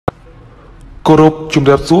รุปจุ่มเ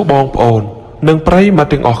ดือดสู้บองปอนหนึ่งไพรมา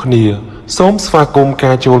ถึงออกเนียส้มสวากรมก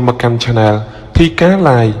าโจลมากันชาแนลที่แก้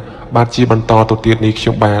ลายบาดจีบันตอตัวเตียนนิคย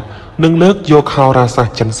มบาดหนึ่งเลิกโยคาวราศ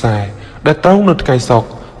จันทรายได้เต้าหนุดไก่ศอก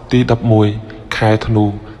ตีดับมวยขายธนู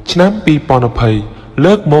ชนะปีปอนอภัยเ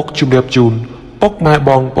ลิกมกจุ่มเดือดจูนปกไม้บ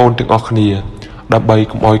องปอนถึงออกเนียดับใบ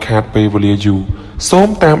กุมออยขาดไปวลีอยู่ส้ม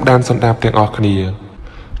ตามดานสันดาบถึงออกเนีย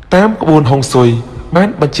ตามกระบวนหงซุยบ้าน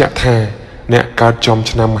บรรจทาเนี่ยการจอม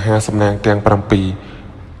ชนะมหาสำนางแตงปรำปี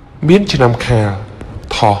เมียนชนำคา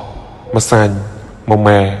ทอมาสันมแม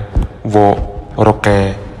โวรกา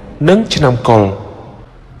นึ่งชนำกอล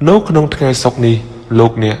โนขนงทงศกนี้โล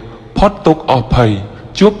กเนี่ยพอดตกออกภัย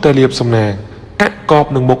จุบแต่เรียบสำนางกะกอบ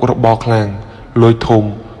หนึ่งมกระบอกคลางลอยทม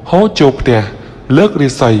โฮโจบเตียเลิกรี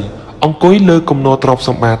ไซองกุ้ยเลิกกำโนตรอบส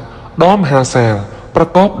มบัติด้อมหาแซลประ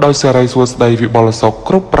กอบโดยเสไรสวสไดวิบอลศกค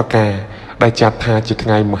รุบประกาได้จัดทาจิตไ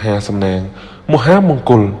งมหาสำนางมหามง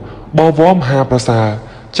กุลบวมหาประสา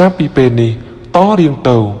จ้าปีเปนีต้อเรียงเต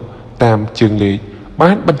าตามจึงเลยบ้า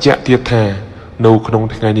นบรรจเทียธาโนขนง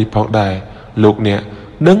ทงไงนี้พอกได้โลกเนี่ย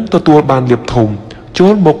นึ่งตัวบานเรียบทมโจ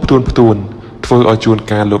นบกปตูนเฟื่อเอาจูน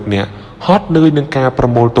การโลกเนี่ยฮอตเนยหนึ่งการประ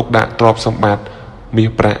โมลตกดะตรอบสมบัติมี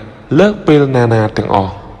ประเลิกเปลนาตึงออ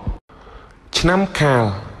กชน้ำคาล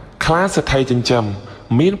คลาสไทยจ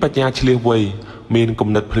ำมีนปัญญาเฉลียววัยมีนก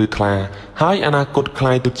ำเนิดพลือคลาหายอนาคตคล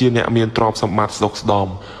ายตัวเจียเนี่ยมีนตรอบสมบัติสกสดอม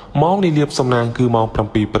มองในเรียบสำนางคือมองปร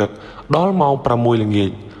ำปีปรึกดอลมองประมวยละเงีย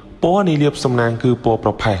ปัวในเรียบสำนางคือปัวป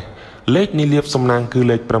ระแพเลขในเรียบสำนางคือเ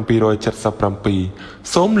ลขปรำปีรอยจัดสับปรำปี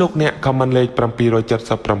สมลูกเนี่ยคำมันเลขปรำปีรอยจัด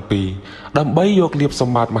สับปรำปีดำใบยกเรียบสม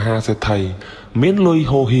บัติมหาเศรษฐีมีนลุย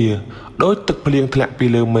โฮเฮียโดยตึกเพลียงทะเลปี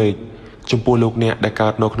เลือเมฆจมปัวลูกเนี่ยได้กา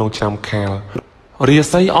รนกนงชามคาลเรีย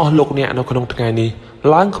ไซออลูกเนี่ยนกนงทงไงนี้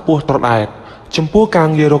ล้างขบวนตรดแอดจมปัวกลาง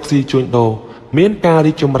เยรกซีจวนโดมีนกา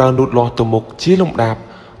ริจมรานุดลอตมุกชี้ลมดาบ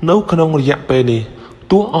นกขนงระยะเปนี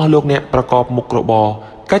ตัวอโลกเนี่ยประกอบมุกระบอ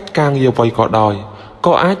กัดกลางเยาวัยก่อดอย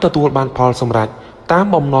ก็อาจตัวบานพอลสำรัดตาม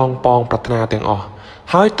บอมนองปองปรัตนาแตงออก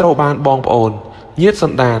หายตรบานบองปโอนเย็ดสั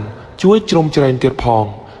นดานช่วยจมเจริญเตียพอง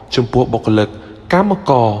จมปัวบกลึกกาม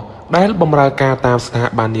กอได้บำราการตามสถา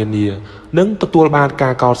บันเนียนึ่งตัวบานกา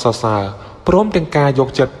กอสาพร้อมแต่งกายยก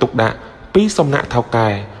จัดตุกดะปีสมณะเท่ากา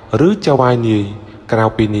ยหรือเจวายนีกราว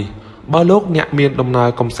ปีนี้บาโลกเนี่ยมีดำนาย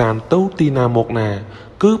กำสานตู้ตีนามกนา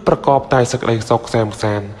คือประกอบตายสักไลซอกแซมซ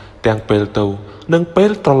านแตงเปลตูหนึ่งเป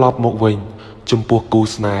ลตลอดหมกวิญจุมปัวกู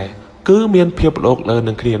สนายคือเมียนเพียบโลกเลยห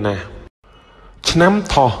นึ่งเคลียนาชน้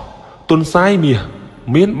ำทอตุนซ้ายเ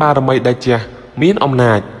มียนบารมีได้เจเมียนอำน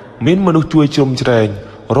าจเมียนมนุษย์ช่วยจมเจริญ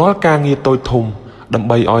ร้อยกางเงียโตยทุมดำใ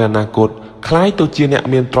บออยอนาคตคล้ายตัวเจียเนี่ย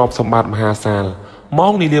เมียนตรอบสมบัติมหาศาลมอ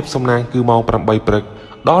งในเรียบสมนางคือมองปรำใบปรึก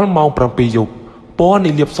ดอลมองปรำปียุบปัวใน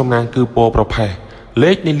เรียบสมนางคือปัวประแพเล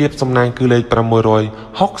ขในเรียบสำนางคือเลขประมวยรอย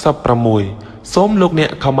ฮอกซับประมวยส้มลูกเนี่ย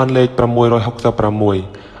คำมันเลขประมวยรอยฮอกซับประมวย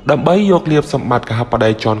ดับใบยกเรียบสมบัติกับฮับปะได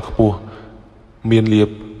จอนขปัวเมียนเรียบ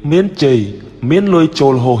เมียนเจยเมียนลอยโจ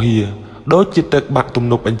ลโฮเฮียโดยจิตตกบักตุ่ม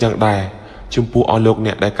นุบเป็นจังได้ชมพูออลูกเ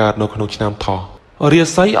นี่ยได้การนกขนมชนามทอเรีย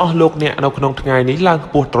ไซออลูกเนี่ยนกขนมทงไงนี้ล่างข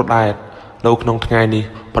ปัวตรดได้นกขนมทงไงนี้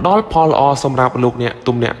พอดอลพอลอสำหรับลูกเนี่ย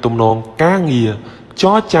ตุ่มนองก้างเงียจ้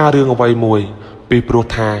อจาเรื่องเอาไว้มวยปีโปร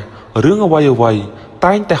ธาเรื่องเอาไว้ใ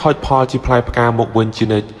ต้แต่หอยพอจีพลายปากกาหมกเวนจิ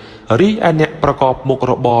เนตรีอันเนี้ยประกอบหมก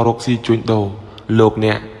ระบอรกซีจุนโดโลกเ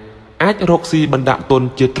นี่ยอาจรกซีบรรดาตน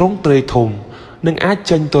เจตรงเตยทมหนึ่งอาจเ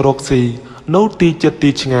จนตัวรกซีโนตีเจตี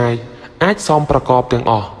ชงายอาจซ้อมประกอบเตียง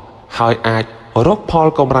ออกหายอาจรกพอล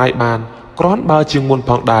กำไรบานกร้อนบาจึงมุนพ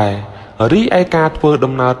องได้รีไอกาเฟอร์ด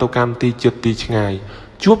ำนาตัวการตีเจตีชงาย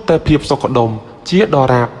จุบแต่เพียบสกดมเจี๊ยดอ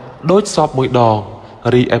ราบโดยสอบมวยดอง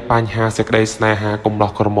รีไอปัญหาเสกได้สนาหากลมหลอ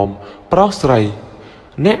กกระมมเพราะไร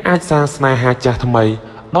เนอาจสร้างสนาหาจากทำไม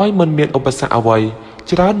น้อยมันเมียนอุปสรรคเอาไว้จ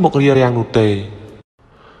ะร้านหมกเรียงนุเต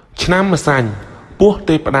ชน้ำมาสั่นพวกเต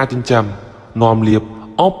ปนาจินจำนอมเลียบ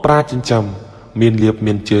อปราจินจำเมียนเลียบเ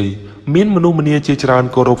มียนเจยเมียนมนุษย์มเนียเจจราน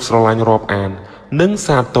โกรบสลายรอบอ่านนึ่งซ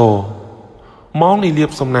าโตมองในเลีย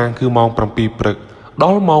บสำนางคือมองปรำปีปรึกดอ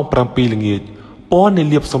ลมองปรำปีละเงียดป้อใน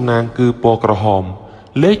เลียบสำนางคือปอกระหอม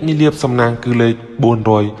เลขในเลียบสำนางคือเลขบุญ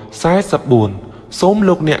รอยซ้ายสับบุญส้ม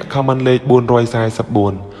ลูกเนี่ยคำมันเลขบุญรอยซ้ายสับบุ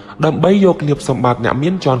ญดำใบยกเลียบสมบัติเนี่ยเมี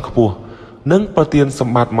ยนจอนขปัวนึ่งประเตียนสม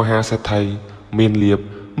บัติมหาเศรษฐีเมียนเลียบ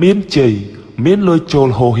เมียนเจยเมียนลอยโจล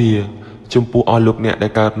โฮเฮียจมพูออลูกเนี่ยได้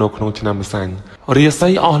การนกขนมชนะมาสังเรียไซ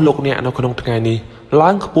ออลูกเนี่ยนกขนมทงไงนี้ล้า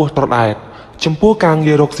งขปัวตรดแอดจมพูกลางเย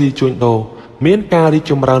รกซีจวนโดเมียนการิ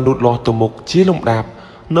จมรานุดลอตมุกชี้ลมดาบ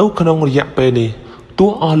นกขนมระยะเปนีตัว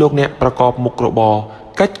ออลูกเนี่ยประกอบมุกระบอ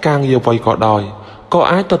กัดกลางเยาวัยก่อดอยก็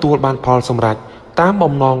อาจตัวบานพอลสำรัดตามบอ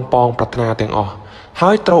มนองปองปรัตนาแตงออกหา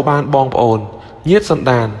ยตรบานบองปโอนเย็ดสัน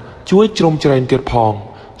ดาน ช่วยជ្រោមជ្រែងទៀតផង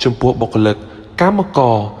ចំពោះបុគ្គលិកកម្មក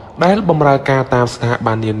រដែលបម្រើការតាមស្ថា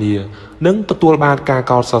ប័ននានានិងទទួលបានការ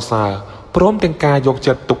កោតសរសើរព្រមទាំងការយក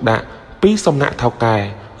ចិត្តទុកដាក់ពីសំណាក់ថៅកែ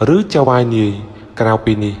ឬចៅហ្វាយនាយក្រៅ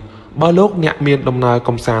ពីនេះបើលោកអ្នកមានដំណើរ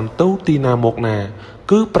កំសាន្តទៅទីណាមកណា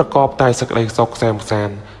គឺប្រកបតែសេចក្តីសុខសែមសា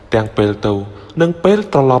ន្តទាំងពេលទៅនិងពេល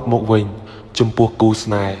ត្រឡប់មកវិញចំពោះគូស្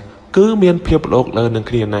នេហ៍គឺមានភាពលោកលើនឹង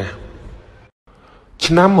គ្នាណាស់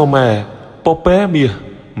ឆ្នាំមកម៉ែពពែមាស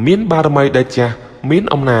មានបារមីដែលចាស់មាន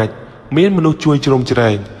អំណាចមានមនុស្សជួយជ្រោមជ្រែ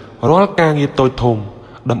ងរាល់ការងារតូចធំ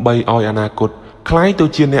ដើម្បីឲ្យអនាគតคล้ายទៅ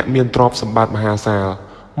ជាអ្នកមានទ្រព្យសម្បត្តិមហាសាល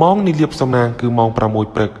ម៉ោងនីលាភសំណាងគឺម៉ោង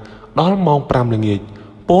6ព្រឹកដល់ម៉ោង5ល្ងាច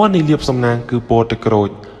ពណ៌នីលាភសំណាងគឺពណ៌ទឹកក្រូច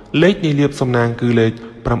លេខនីលាភសំណាងគឺលេខ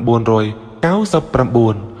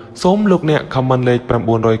999សូមលោកអ្នកខមមិនលេខ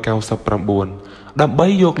999ដើម្បី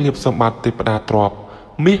យកលាភសម្បត្តិទេពតាទ្រព្យ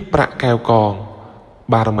មាសប្រាក់កែវកង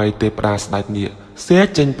បារមីទេពតាស្ដេចនាគសែ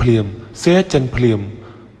ចេញភ្លាមសែចេញភ្លាម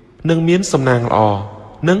នឹងមានសំណាងល្អ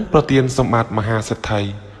និងប្រទានសម្បត្តិមហាសេដ្ឋី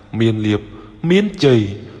មានលាភមានជ័យ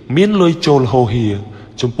មានលុយចូលហូរហៀ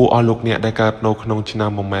ចំពោះអស់លោកអ្នកដែលកើតនៅក្នុងឆ្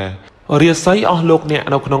នាំមមែរាសីអស់លោកអ្នក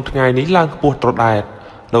នៅក្នុងថ្ងៃនេះឡើងខ្ពស់ត្រដែត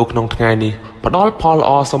នៅក្នុងថ្ងៃនេះផ្ដល់ផលល្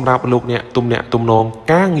អសម្រាប់លោកអ្នកទំនាក់ទំនង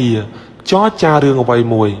ការងារចរចារឿងអ្វី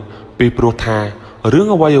មួយពីព្រោះថារឿង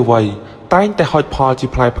អ្វីតែងតែហុចផលជា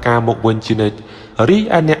ផ្លែផ្កាមកវិញជានិច្ចរីឯ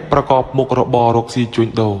អ្នកប្រកបមុខរបររកស៊ីជួញ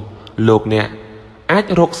ដូរលោកអ្នកអាច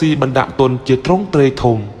រកស៊ីបណ្ដាក់ទុនជាត្រង់ត្រេ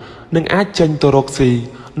ធំនិងអាចចេញទៅរកស៊ី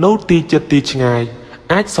នៅទីជិតទីឆ្ងាយ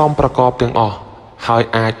អាចសមប្រកបទាំងអស់ហើយ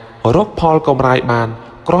អាចរកផលកម្រៃបាន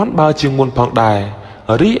គ្រាន់បើជាងមុនផងដែរ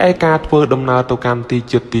រីឯការធ្វើដំណើរទៅកាន់ទី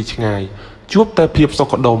ជិតទីឆ្ងាយជួបតែភាពសុ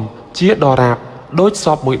ខដុមជាដរាបដូចស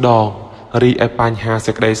ពមួយដងរីឯបញ្ហា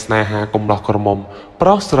សេចក្តីស្នេហាកំឡោះក្រមុំប្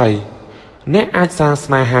រុសស្រីអ្នកអាចសាង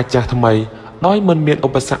ស្នេហាចាស់ថ្មីដោយមិនមានឧ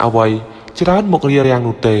បសគ្គអ្វីច្រើនមករារាំង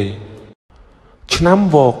នោះទេឆ្នាំ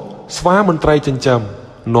វកស្វាមន្ត្រីចិញ្ចឹម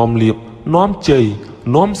នាំលៀបនាំជ័យ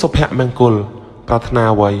នាំសុភមង្គលប្រាថ្នា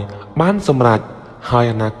អ្វីបានសម្រេចហើយ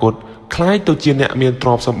អនាគតคล้ายទៅជាអ្នកមានទ្រ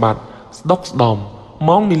ព្យសម្បត្តិស្ដុកស្ដំ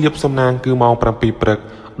ម៉ោងនីលាភសំណាងគឺម៉ោង7ព្រឹក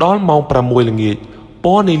ដល់ម៉ោង6ល្ងាចព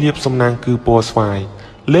ណ៌នីលាភសំណាងគឺពណ៌ស្វាយ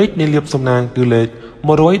លេខនីលាភសំណាងគឺលេខ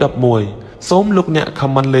111សូមលោកអ្នកខម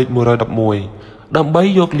មិនលេខ111ដើម្បី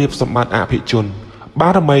យកលាភសម្បត្តិអភិជនបា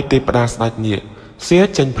រមីទេពតាស្ដេចនាគសែ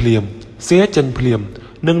ចេញភ្លាមសែចេញភ្លាម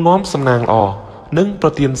នឹងនាំសំណាងល្អនិងប្រ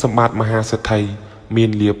ទានសម្បត្តិមហាសេដ្ឋីមាន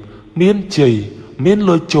លាភមានជ័យមាន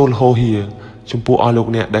លុយចូលហូរហៀចំពោះអស់លោក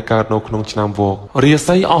អ្នកដែលកើតនៅក្នុងឆ្នាំវករា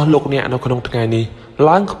សីអស់លោកអ្នកនៅក្នុងថ្ងៃនេះ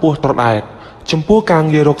ឡើងខ្ពស់ត្រដែតចំពោះការ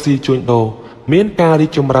ងាររកស៊ីជួញដូរមានការរីក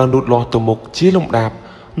ចម្រើនលូតលាស់ទៅមុខជាលំដាប់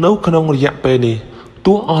នៅក្នុងរយៈពេលនេះ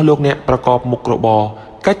ទោះអស់លោកអ្នកប្រកបមុខរបរ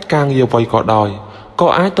កិច្ចការងារអ្វីក៏ដោយក៏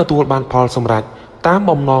អាចទទួលបានផលសម្រេចតាម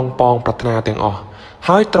បំណងប៉ងប្រាថ្នាទាំងអស់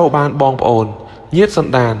ហើយត្រូវបានបងប្អូនញាតិស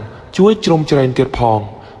ន្តានជួយជ្រោមជ្រែងទៀតផង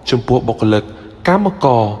ចំពោះបុគ្គលិកកម្មក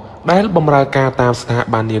រដែលបម្រើការតាមស្ថា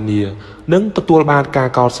ប័ននានានិងទទួលបានការ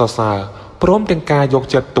កោតសរសើរព្រមទាំងការយក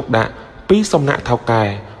ចិត្តទុកដាក់ពីសំណាក់ថៅកែ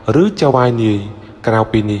ឬចៅហ្វាយនាយក្រៅ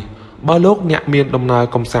ពីនេះបើលោកអ្នកមានដំណើរ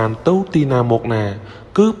កំសាន្តទៅទីណាមកណា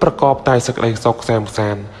គឺប្រកបតែសេចក្តីសុខសែមសា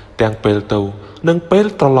ន្តទាំងពេលទៅនិងពេល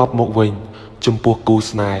ត្រឡប់មកវិញចំពោះគូ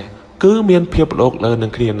ស្នេហ៍គឺមានភាពលោកលើនឹ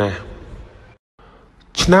ងគ្នាណាស់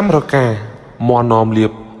ឆ្នាំរកាមន់នាំលៀ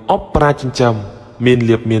បអបប្រាចិញ្ចឹមមាន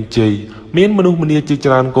លៀបមានជ័យមានមនុស្សម្នាជា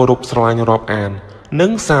ច្រើនគោរពស្រឡាញ់រាប់អាននិ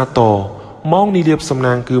ងសាទរម៉ោងនីលាភសំ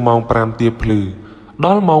ណាងគឺម៉ោង5ទៀបភ្លឺដ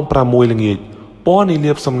ល់ម៉ោង6ល្ងាចពណ៌នី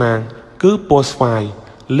លាភសំណាងគឺពណ៌ស្វាយ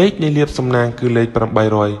លេខនីលាភសំណាងគឺលេខ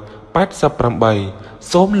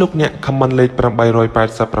888សូមលោកអ្នកខមមិនលេខ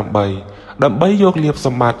888ដើម្បីយកលាភស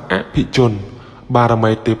ម្បត្តិអភិជនបារ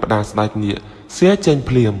មីទេពតាស្ដេចនាគសែចេញ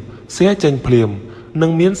ភ្លាមសែចេញភ្លាមនឹ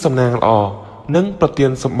ងមានសំណាងល្អនិងប្រទា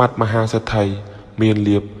នសម្បត្តិមហាសេដ្ឋីមាន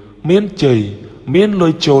លាភមានជ័យមានលុ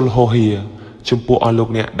យចូលហូរហៀចំពោះអស់លោក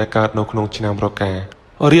អ្នកដែលកើតនៅក្នុងឆ្នាំរកា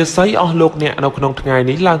រាសីអស់លោកអ្នកនៅក្នុងថ្ងៃ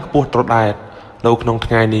នេះឡើងខ្ពស់ត្រដែតនៅក្នុង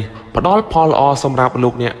ថ្ងៃនេះផ្ដល់ផលល្អសម្រាប់លោ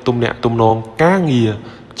កអ្នកទំនាក់ទំនងការងារ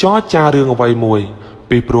ចរចារឿងអ្វីមួយ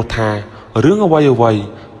ពីព្រោះថារឿងអ្វី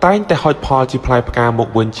តែងតែហុចផលជាផ្លែផ្កាមក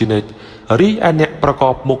វិញជានិច្ចរីឯអ្នកប្រក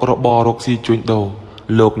បមុខរបររកស៊ីជួញដូរ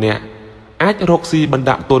លោកអ្នកអាចរកស៊ីបណ្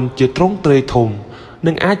ដាក់ទុនជាត្រង់ត្រេធំ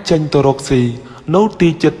និងអាចចេញទៅរកស៊ីនៅទី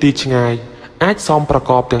ជិតទីឆ្ងាយអាចសមប្រ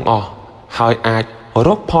កបទាំងអស់ហើយអាចរ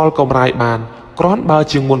កផលកម្រៃបានគ្រាន់បើ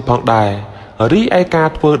ជាងមុនផងដែររីឯការ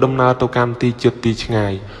ធ្វើដំណើរទៅកាន់ទីជិតទីឆ្ងា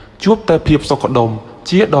យជួបតែភាពសុខដុម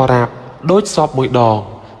ជាដរាបដូចសពមួយដង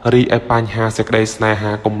រីឯបញ្ហាសេចក្តីស្នេ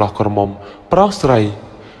ហាកំឡោះក្រមុំប្រុសស្រី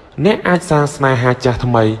អ្នកអាចសាងស្នេហាចាស់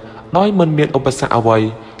ថ្មីដោយមិនមានឧបសគ្គអ្វី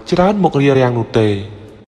ច្រើនមករារាំងនោះទេ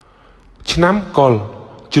ឆ្នាំកុល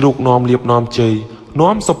ជ្រូកនាំលៀបនាំជ័យ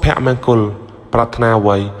នាំសុភមង្គលប្រាថ្នាអ្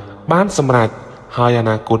វីបានសម្រេចហើយអ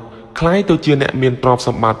នាគតคล้ายទៅជាអ្នកមានទ្រព្យស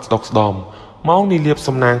ម្បត្តិស្ដុកស្ដំម៉ោងនីលៀប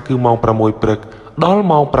សំណាងគឺម៉ោង6ព្រឹកដល់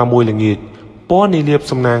ម៉ោង6ល្ងាចពណ៌នីលៀប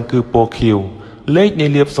សំណាងគឺពណ៌ខៀវលេខនី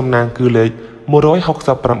លៀបសំណាងគឺលេខ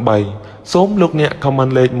168សូមលោកអ្នកខមមិន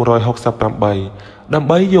លេខ168ដើម្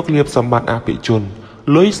បីយកលៀបសម្បត្តិអភិជន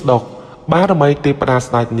លុយស្ដុកបារមីទេពតា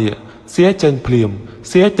ស្ដេចនាគសៀចេញភ្លាម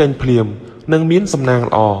សៀចេញភ្លាមនឹងមានសំណាង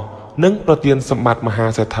ល្អនិងប្រទានសម្បត្តិមហា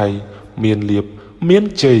សេដ្ឋីមានលៀបមាន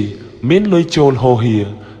ជ័យមានលុយចូលហូហៀ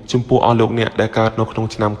ចំពោះអស់លោកអ្នកដែលកើតនៅក្នុង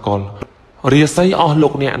ឆ្នាំកុររាសីអស់លោ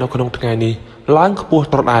កអ្នកនៅក្នុងថ្ងៃនេះឡើងខ្ពស់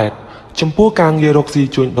ត្រដែតចំពោះការងាររកស៊ី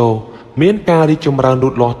ជួញដូរមានការរីកចម្រើនលូ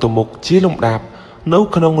តលាស់ទៅមុខជាលំដាប់នៅ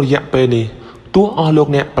ក្នុងរយៈពេលនេះទោះអស់លោក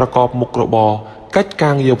អ្នកប្រកបមុខរបរកិច្ចកា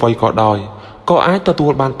រងារអ្វីក៏ដោយក៏អាចទទួ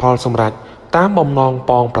លបានផលសម្រេចតាមបំណង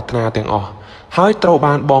ប៉ងប្រាថ្នាទាំងអស់ហើយត្រូវ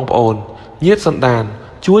បានបងប្អូនញាតិសន្តាន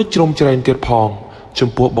ជួយជ្រោមជ្រែងទៀតផងចំ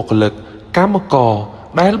ពោះបុគ្គលិកកម្មករ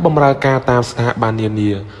ដែលបម្រើការតាមស្ថាប័ននា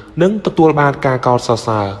នានឹងទទួលបានការកោតសរ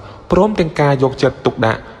សើរព្រមទាំងការយកចិត្តទុក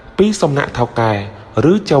ដាក់ពីសំណាក់ថៅកែ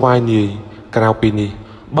ឬចៅហ្វាយនាយក្រៅពីនេះ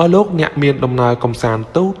បើលោកអ្នកមានដំណើរកំសាន្ត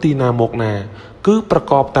ទៅទីណាមកណាគឺប្រ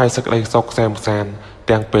កបតែសេចក្តីសុខសែមសាន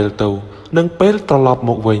ទាំងពេលទៅនិងពេលត្រឡប់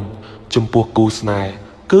មកវិញចំពោះគូស្នេហ៍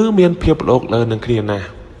គឺមានភាពលោកលើនឹងគ្នាណាស់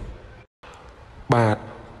បាទ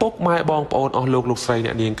ពុកម៉ែបងប្អូនអស់លោកស្រីអ្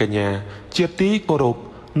នកនាងកញ្ញាជាទីគោរព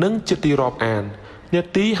និងជាទីរាប់អាននា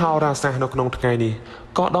ទីហោរាសាស្ត្រនៅក្នុងថ្ងៃនេះ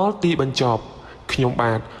ក៏ដល់ទីបញ្ចប់ខ្ញុំ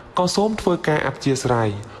បាទក៏សូមធ្វើការអធ្យាស្រ័យ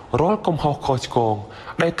រាល់កំហុសខុសឆ្គង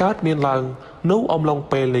ដែលកើតមានឡើងនៅអំឡុង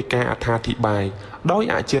ពេលនៃការអត្ថាធិប្បាយដោយ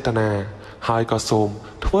អចេតនាហើយក៏សូម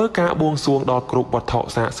ធ្វើការបួងសួងដល់គ្រប់វត្ថុ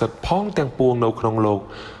ស័ក្តិសិទ្ធិផងទាំងពួងនៅក្នុងលោក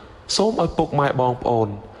សូមឲ្យពុកម៉ែបងប្អូន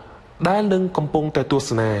ដែលនឹងកំពុងតែទស្ស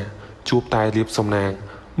នាជួបតែលៀបសំណាង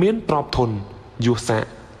មានទ្រព្យធនយុស័ក្តិ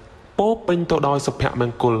ពោពេញទៅដោយសុភម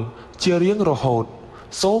ង្គលជារៀងរហូត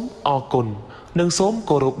សូមអរគុណនិងសូម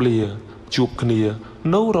គោរពលាជួបគ្នា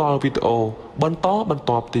នៅរាល់វីដេអូបន្ត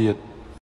ទៀត